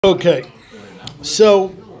Okay,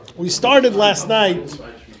 so we started last night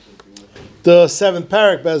the seventh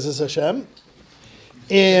parak Be'ezus Hashem,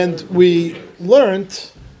 and we learned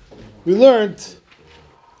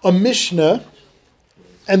a Mishnah,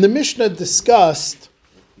 and the Mishnah discussed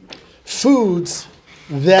foods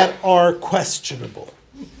that are questionable.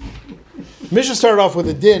 Mishnah started off with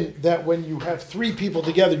a din that when you have three people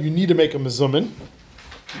together, you need to make a mezumin.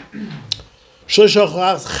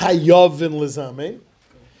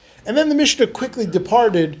 And then the Mishnah quickly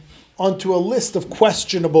departed onto a list of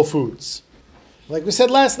questionable foods. Like we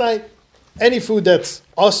said last night, any food that's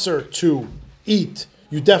usser to eat,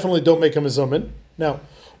 you definitely don't make a mezumin. Now,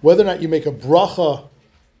 whether or not you make a bracha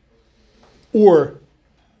or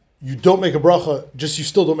you don't make a bracha, just you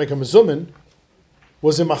still don't make a mezumin,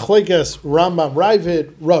 was in Machlekes Rambam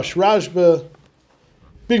Ravid, Rosh Rashba,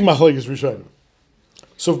 big Machlekes Rishonim.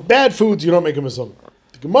 So bad foods, you don't make a mezumin.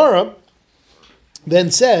 The Gemara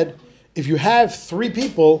then said, if you have three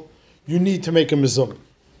people, you need to make a mezumin.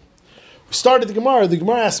 We started the Gemara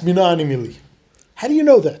asked Mina Animili. How do you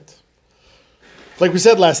know that? Like we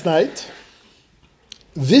said last night,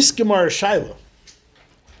 this Gemara Shaila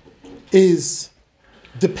is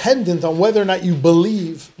dependent on whether or not you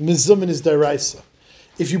believe mezumin is deraisa.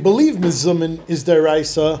 If you believe mezumin is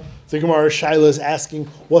deraisa, the Gemara Shaila is asking,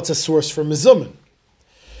 what's a source for mezumin?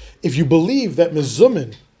 If you believe that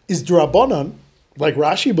mezumin is d'Rabbanan, like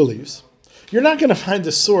Rashi believes, you're not going to find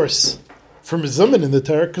a source for mezumin in the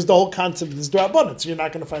Torah because the whole concept is d'Rabbanan, so you're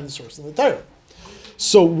not going to find the source in the Torah.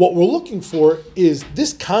 So what we're looking for is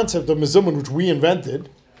this concept of mezumin, which we invented.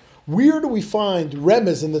 Where do we find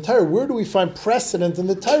remez in the Torah? Where do we find precedent in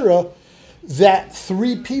the Torah that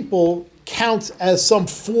three people counts as some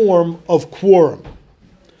form of quorum?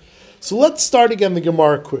 So let's start again the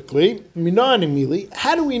Gemara quickly. Minan and Mili.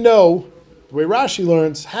 How do we know, the way Rashi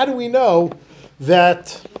learns, how do we know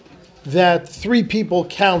that three people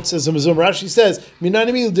counts as a mezuzah? Rashi says, Minan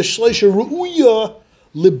and Mili d'shleisha ru'uya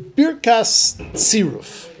libirkas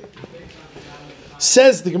tziruf.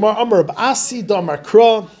 Says the Gemara, Amar B'asi damar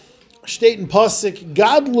kra, state in pasuk,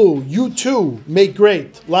 Gadlu, you two make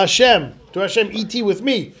great. LaHashem, to Hashem, et with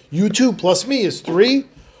me. You two plus me is three.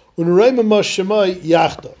 U'nereimah shemai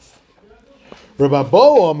yachdav. Rabbi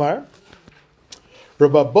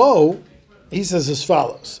Bo, he says as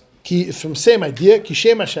follows, from same idea,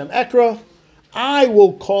 Kishem Hashem Ekra, I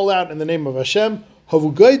will call out in the name of Hashem,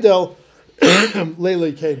 Havu Goydel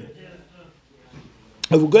Leilokenu.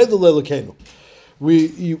 Havu Goydel Leilokenu.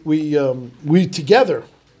 We together,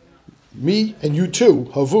 me and you two,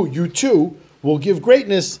 Havu, you two, will give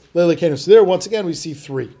greatness Leilokenu. So there, once again, we see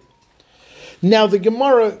three. Now the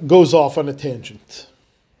Gemara goes off on a tangent.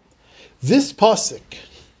 This pasuk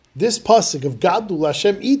of Gadol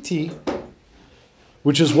Hashem iti,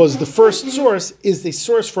 which was the first source, is the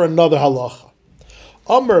source for another halacha.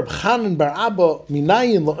 Amar B'chanan bar Abba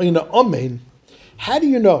minayin la'ina amen. How do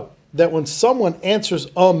you know that when someone answers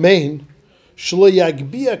amen, shlo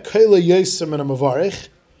yagbia kela yosem and amavarich,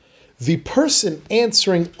 the person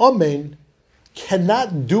answering amen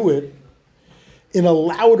cannot do it in a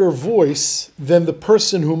louder voice than the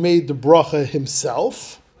person who made the bracha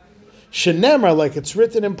himself? Shenemar, like it's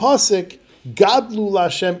written in pasuk, Gadlu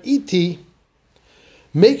LaHashem iti,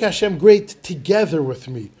 make Hashem great together with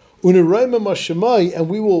me. Uneroimah Shemai, and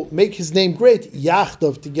we will make His name great,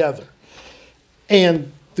 Yachdav, together.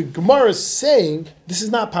 And the Gemara is saying, this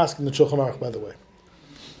is not pasuk in the Shulchan Aruch, by the way.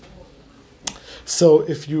 So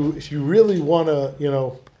if you really want to,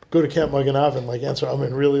 go to Camp Magen Avon, like answer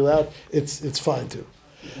Amen really loud, it's fine too.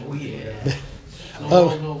 Oh yeah.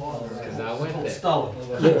 Because I went there.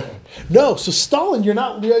 Stalin. No, so Stalin, you're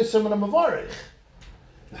not Liyosem and a Mavarich.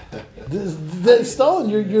 Stalin,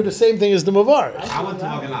 you're the same thing as the Mavarich. I went to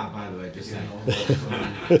Maganat, by the way, just saying.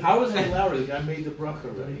 How is it louder? The guy made the bracha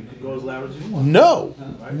already. You can go as loud as you want. No.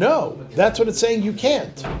 That's what it's saying. You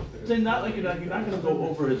can't. Then not like you're not going to go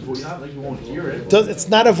over his voice. Not like you won't hear it. It's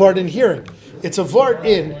not a vart in hearing. It's a vart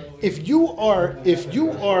in if you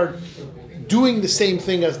are doing the same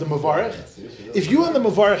thing as the Mavarich. If you and the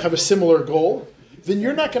Mavarich have a similar goal, then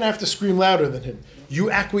you're not going to have to scream louder than him. You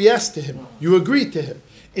acquiesce to him. You agree to him.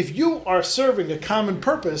 If you are serving a common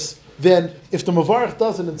purpose, then if the Mavarich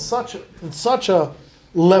does it in such a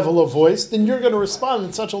level of voice, then you're going to respond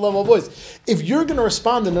in such a level of voice. If you're going to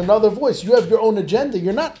respond in another voice, you have your own agenda.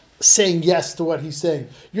 You're not saying yes to what he's saying.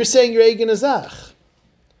 You're saying you're Eigen Azach.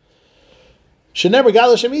 Sheneber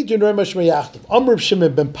Gadol Hashem iti u'neroimah shemai yachdav. Amar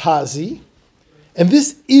Shimon ben Pazi, and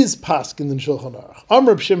this is pasuk in the Shulchan Aruch.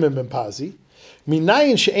 Amar Shimon ben Pazi,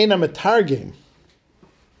 minayin she'ena metargem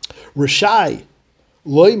Rashai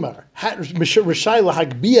Loimar, Rishai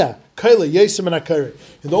Lahagbia, Kaila, Yesim and Akari.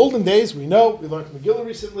 In the olden days, we learned Megillah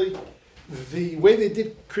recently, the way they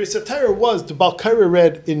did Kriyas Torah was the Balkaira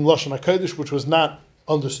read in Lashon HaKodesh, which was not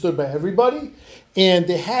understood by everybody, and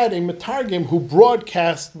they had a Metargim who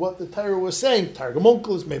broadcast what the Torah was saying, Targum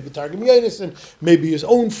Onkelos, maybe Targum Yonason, maybe his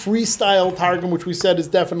own freestyle Targum, which we said is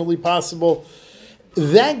definitely possible.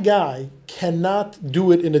 That guy cannot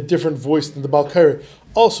do it in a different voice than the Balkaira.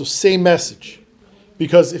 Also, same message.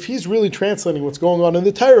 Because if he's really translating what's going on in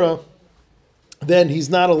the Torah, then he's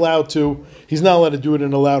not allowed to do it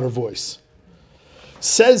in a louder voice.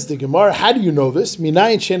 Says the Gemara, how do you know this?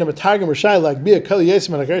 Minayin shena metargim rishai lagbia kol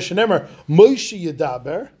yesim and agar shenemer Moshe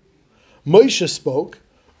yedaber. Moshe spoke,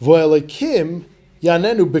 v'elekim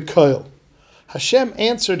yanenu b'koil. Hashem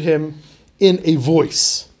answered him in a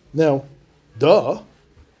voice. Now,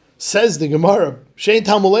 says the Gemara, shein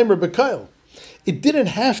talmud lemer b'koil. It didn't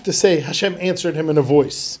have to say Hashem answered him in a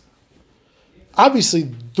voice.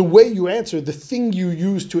 Obviously, the way you answer, the thing you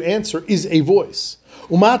use to answer is a voice.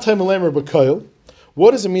 Umatay melemer b'koil.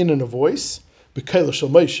 What does it mean in a voice? B'koil shel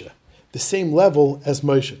Moshe, the same level as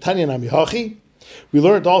Moshe. Tanya nami hachi. We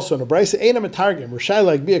learned also in a brayse, Eina metargim rishai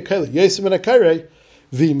lagbia koil yosem and akare.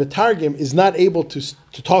 The metargim is not able to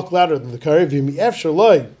talk louder than the kare. V'mi'efshar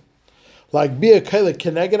loy lagbia koil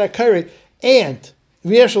keneged akare, and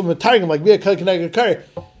v'mi'efshar metargim lagbia koil keneged akare.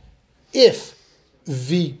 If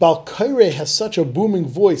the Balkaire has such a booming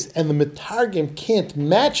voice and the metargim can't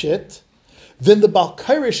match it, then the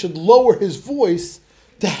Balkaire should lower his voice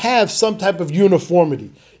to have some type of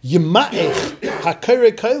uniformity. Yima'ech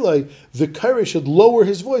hakaire kailai, the kaire should lower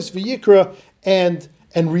his voice v'yikra and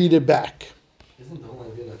read it back. Isn't the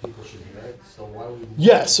whole idea that people should hear it? So why would?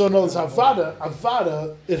 Yeah. So no, it's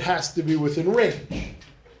avada. It has to be within range.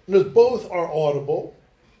 Because both are audible.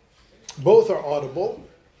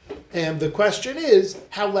 And the question is,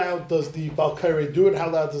 how loud does the Balkaire do it? How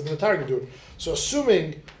loud does the Metargim do it? So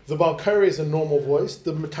assuming the Balkaire is a normal voice,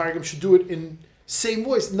 the Metargim should do it in same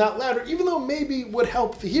voice, not louder, even though maybe would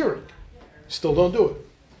help the hearing. Still don't do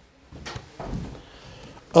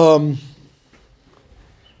it.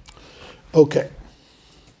 Okay.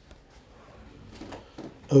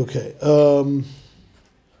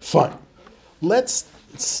 Fine. Let's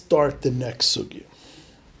start the next sugya.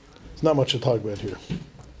 There's not much to talk about here.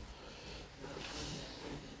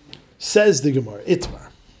 Says the Gemara, Itmar.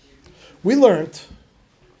 We learned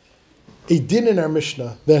a din in our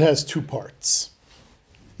Mishnah that has two parts.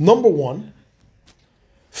 Number one,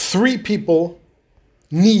 3 people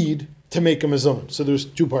need to make a mezuzah. So there's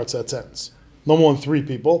 2 parts to that sentence. Number 1, 3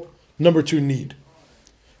 people. Number 2, need.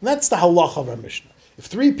 And that's the halacha of our Mishnah. If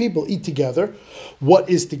 3 people eat together, what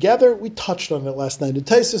is together? We touched on it last night in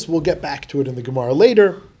Taisus. We'll get back to it in the Gemara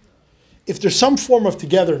later. If there's some form of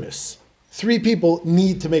togetherness, 3 people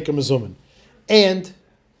need to make a mezuzah. And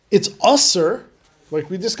it's usher, like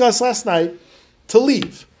we discussed last night, to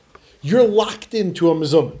leave. You're locked into a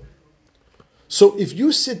mezuzah. So if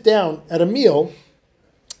you sit down at a meal,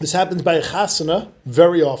 this happens by a chasana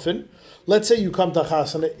very often. Let's say you come to a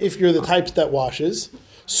chasana, if you're the type that washes,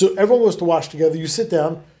 so everyone goes to wash together, you sit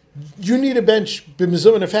down, you need a bench,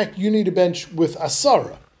 b'mezuzah. In fact, you need a bench with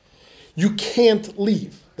asara. You can't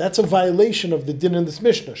leave. That's a violation of the din in this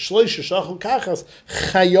Mishnah. Shloisha shachol kachas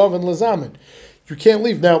chayav and lazamin. You can't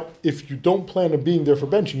leave. Now, if you don't plan on being there for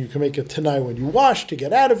benching, you can make a tanai when you wash to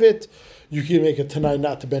get out of it. You can make a tanai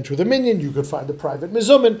not to bench with a minion. You could find a private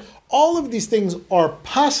mizumim. All of these things are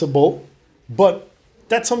possible, but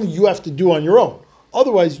that's something you have to do on your own.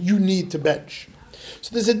 Otherwise, you need to bench.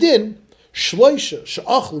 So there's a din, shloisha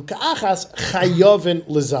shachol kachas chayav and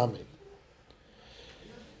lazamin.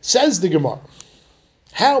 Says the Gemara.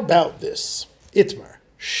 How about this? Itmar,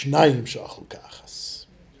 shnayim shachol kachas.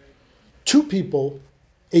 2 people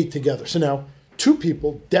ate together. So now, 2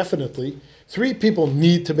 people definitely, 3 people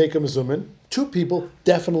need to make a mezuzah. 2 people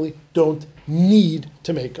definitely don't need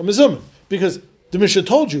to make a mezuzah. Because the Mishnah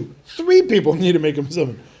told you, 3 people need to make a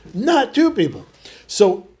mezuzah, not 2 people.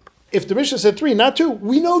 So if the Mishnah said 3, not 2,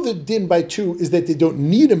 we know the din by 2 is that they don't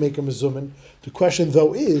need to make a mezuzah. The question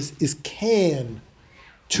though is can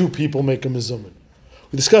 2 people make a mezuzah?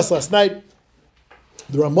 We discussed last night,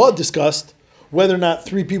 the Ramah discussed whether or not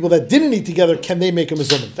 3 people that didn't eat together, can they make a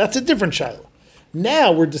mezuzah? That's a different shiloh.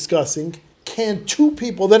 Now we're discussing, can 2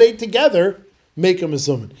 people that ate together make a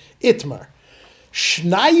mezuzah? Itmar.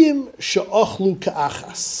 Shnayim she'achlu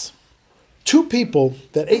ka'achas. 2 people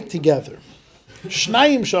that ate together.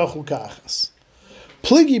 Shnayim she'achlu ka'achas.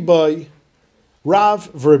 Pligi by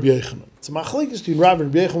Rav v'Rabbi Yochanan. It's a machlekes between Rav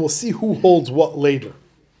and Rabbi Yochanan. We'll see who holds what later.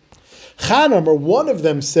 Chanam, or one of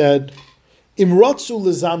them, said, Imratzu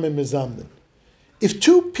lezamim mezamnin. If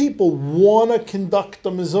two people want to conduct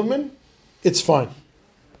a mizumin, it's fine.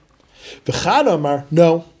 V'chad amar,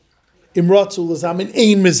 no. Imratzu l'zamin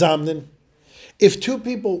ein mizamnin. If two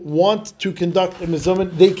people want to conduct a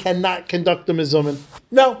mizumin, they cannot conduct a mizumin.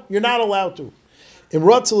 No, you're not allowed to.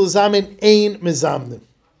 Imratzu l'zamin ein mizamnin.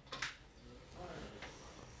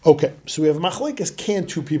 Okay, so we have machlekes. Can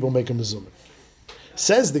two people make a mizumin?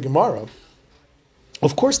 Says the Gemara,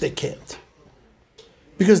 of course they can't.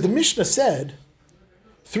 Because the Mishnah said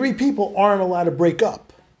 3 people aren't allowed to break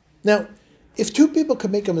up. Now, if 2 people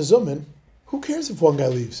can make a mizumin, who cares if one guy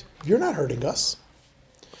leaves? You're not hurting us.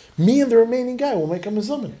 Me and the remaining guy will make a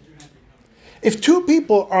mizumin. If 2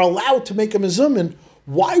 people are allowed to make a mizumin,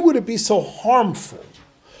 why would it be so harmful?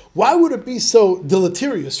 Why would it be so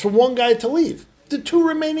deleterious for one guy to leave? The 2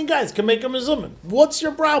 remaining guys can make a mizumin. What's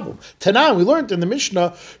your problem? Tanan, we learned in the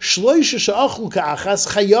Mishnah, Shloisha she'achlu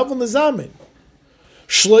ka'achas chayav l'zamin.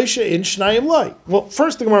 Shloisha in shnayim lai. Well,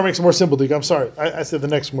 first the Gemara makes it more simple. I'm sorry, I said the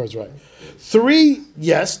next word's right. 3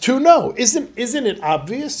 yes, 2 no. Isn't it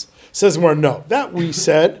obvious? Says Gemara, no. That we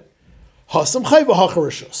said, hasam chayva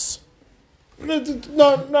hacharishus.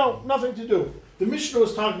 No, nothing to do. The Mishnah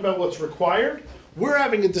was talking about what's required. We're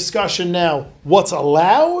having a discussion now, what's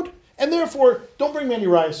allowed, and therefore, don't bring me any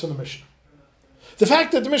rayos from the Mishnah. The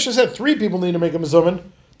fact that the Mishnah said 3 people need to make a mizumin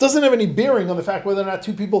doesn't have any bearing on the fact whether or not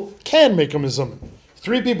 2 people can make a mizumin.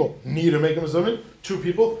 3 people need to make a mizumin. 2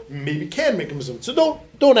 people maybe can make a mizumin. So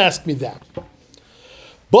don't ask me that.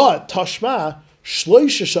 But tashma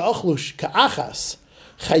shloisha she'achlu ka'achas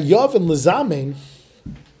chayav and lezamin.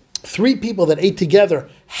 3 people that ate together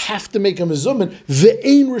have to make a mizumin.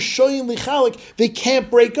 Ve'ein rishoyin lichalik. They can't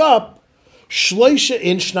break up. Shloisha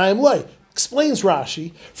in shnayim lay. Explains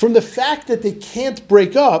Rashi, from the fact that they can't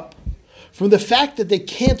break up,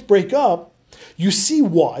 you see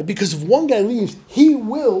why. Because if one guy leaves, he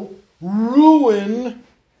will ruin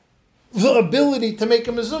the ability to make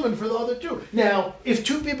a mizumin for the other 2. Now, if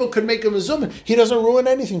 2 people could make a mizumin, he doesn't ruin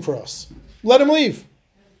anything for us. Let him leave.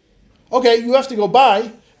 Okay, you have to go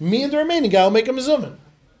by. Me and the remaining guy will make a mizumin.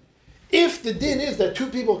 If the din is that 2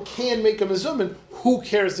 people can make a mizumin, who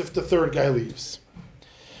cares if the 3rd guy leaves?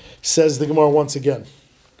 Says the Gemara once again.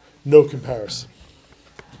 No comparison.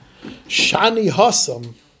 Shani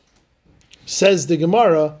Hasam, says the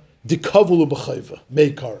Gemara, Dikavulu b'chayva,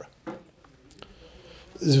 meikara.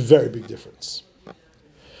 There's a very big difference.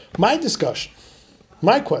 My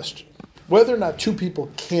question, whether or not 2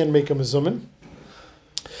 people can make a mizumin,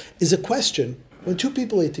 is a question when 2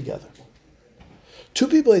 people ate together. 2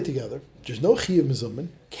 people ate together, there's no chiyuv mizumin,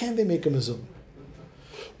 can they make a mizumin?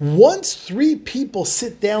 Once 3 people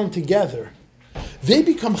sit down together, they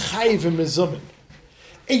become chayiv in mizumin.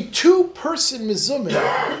 A 2-person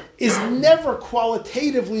mizumin is never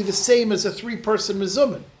qualitatively the same as a 3-person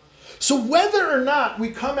mizumin. So whether or not we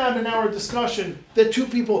come out in our discussion that 2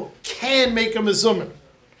 people can make a mizumin,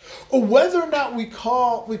 or whether or not we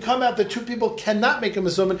come out that 2 people cannot make a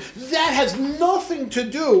mizumin, that has nothing to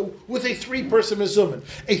do with a 3-person mizumin.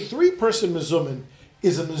 A 3-person mizumin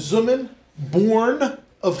is a mizumin born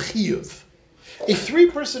of chiyuv. A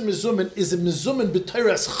 3-person mizumin is a mizumin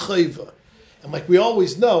b'teiras chayva. And like we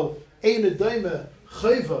always know, ein adayma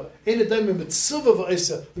chayva, ein adayma mitzvah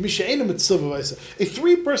v'aisa, misha ein mitzvah v'aisa. A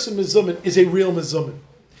 3-person mizumin is a real mizumin.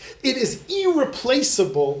 It is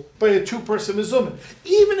irreplaceable by a 2-person mizumin.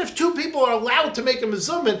 Even if 2 people are allowed to make a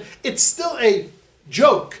mizumin, it's still a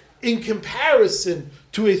joke in comparison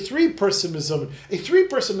to a 3-person mizumin. A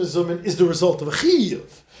 3-person mizumin is the result of a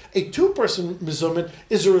chiyuv. A 2-person mizumin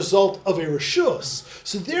is a result of a reshus.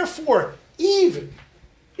 So therefore, even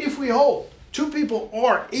if we hold 2 people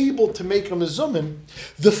are able to make a mizumin,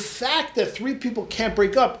 the fact that 3 people can't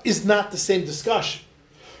break up is not the same discussion.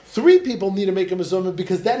 3 people need to make a mizumin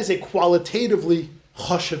because that is a qualitatively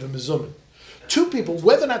chashav mizumin. 2 people,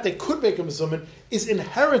 whether or not they could make a mizumin, is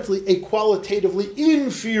inherently a qualitatively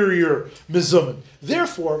inferior mizumin.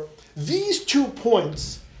 Therefore, these 2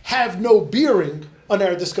 points have no bearing on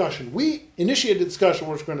our discussion. We initiated a discussion,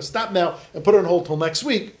 we're going to stop now and put it on hold till next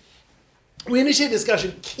week. We initiated a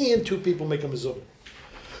discussion, can 2 people make a mizumin?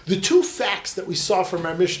 The 2 facts that we saw from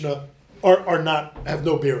our Mishnah have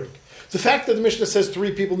no bearing. The fact that the Mishnah says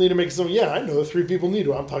 3 people need to make a mizumin, yeah, I know that 3 people need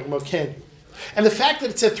to. I'm talking about can you. And the fact that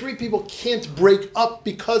it said 3 people can't break up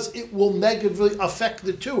because it will negatively affect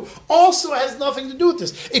the 2 also has nothing to do with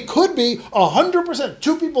this. It could be 100%.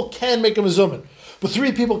 2 people can make a mizumin, but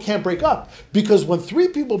 3 people can't break up. Because when 3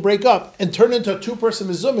 people break up and turn into a 2-person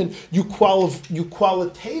mizumin, you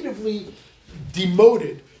qualitatively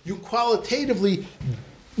demoted, you qualitatively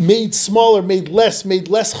made smaller, made less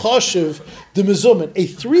chashiv the mizumin. A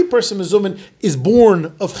 3-person mizumin is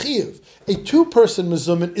born of chiyuv. A a two-person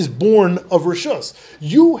mezumin is born of rishus.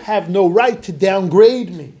 You have no right to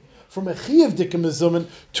downgrade me from a chiyuv dika mezumin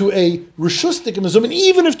to a rishus dika mezumin,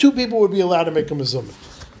 even if two people would be allowed to make a mezumin.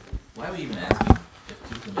 Why are we even asking if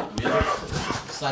two can make? We